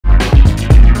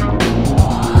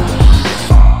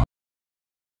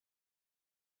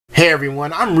Hey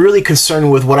everyone, I'm really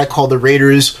concerned with what I call the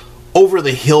Raiders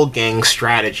over-the-hill gang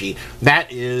strategy.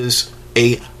 That is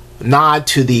a nod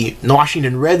to the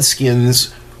Washington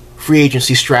Redskins free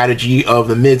agency strategy of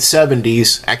the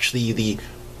mid-70s, actually the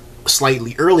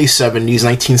slightly early 70s,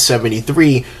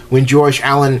 1973, when George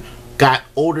Allen got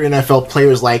older NFL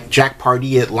players like Jack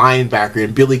Pardee at linebacker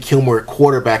and Billy Kilmer at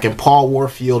quarterback and Paul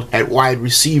Warfield at wide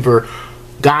receiver,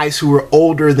 guys who were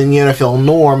older than the NFL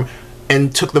norm,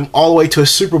 and took them all the way to a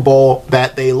Super Bowl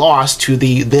that they lost to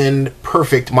the then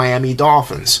perfect Miami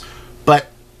Dolphins. But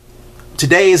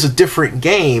today is a different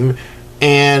game,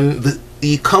 and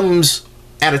it comes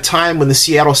at a time when the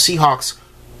Seattle Seahawks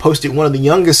posted one of the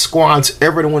youngest squads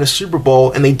ever to win a Super Bowl,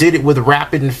 and they did it with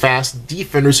rapid and fast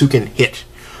defenders who can hit.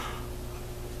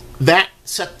 That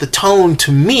set the tone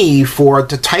to me for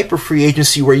the type of free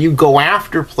agency where you go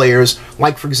after players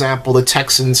like, for example, the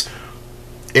Texans,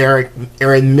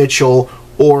 Aaron Mitchell,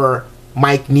 or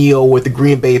Mike Neal with the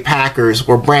Green Bay Packers,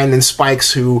 or Brandon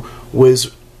Spikes, who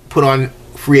was put on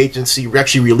free agency,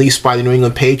 actually released by the New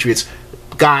England Patriots.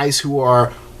 Guys who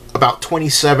are about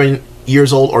 27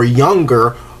 years old or younger,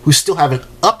 who still have an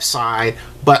upside,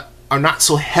 but are not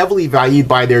so heavily valued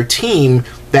by their team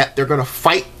that they're going to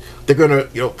fight. They're going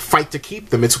to fight to keep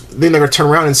them. Then they're going to turn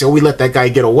around and say, "Oh, we let that guy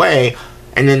get away,"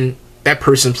 and then that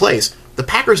person plays. The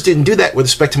Packers didn't do that with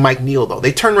respect to Mike Neal, though.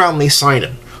 They turned around and they signed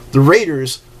him. The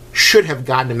Raiders should have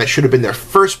gotten him. That should have been their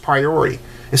first priority.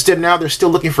 Instead, now they're still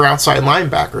looking for outside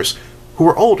linebackers who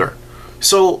are older.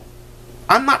 So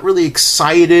I'm not really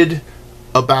excited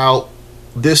about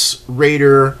this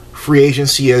Raider free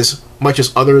agency as much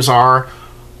as others are,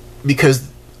 because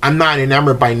I'm not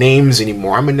enamored by names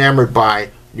anymore. I'm enamored by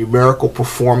numerical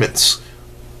performance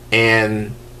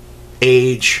and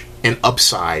age and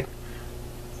upside.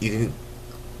 You can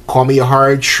call me a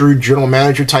hard, shrewd general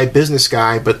manager type business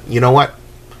guy, but you know what?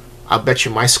 I'll bet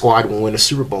you my squad will win a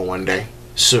Super Bowl one day,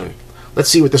 soon. Let's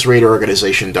see what this Raider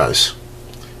organization does.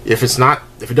 If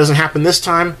it doesn't happen this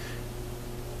time,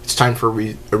 it's time for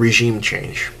a regime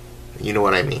change. You know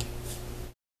what I mean.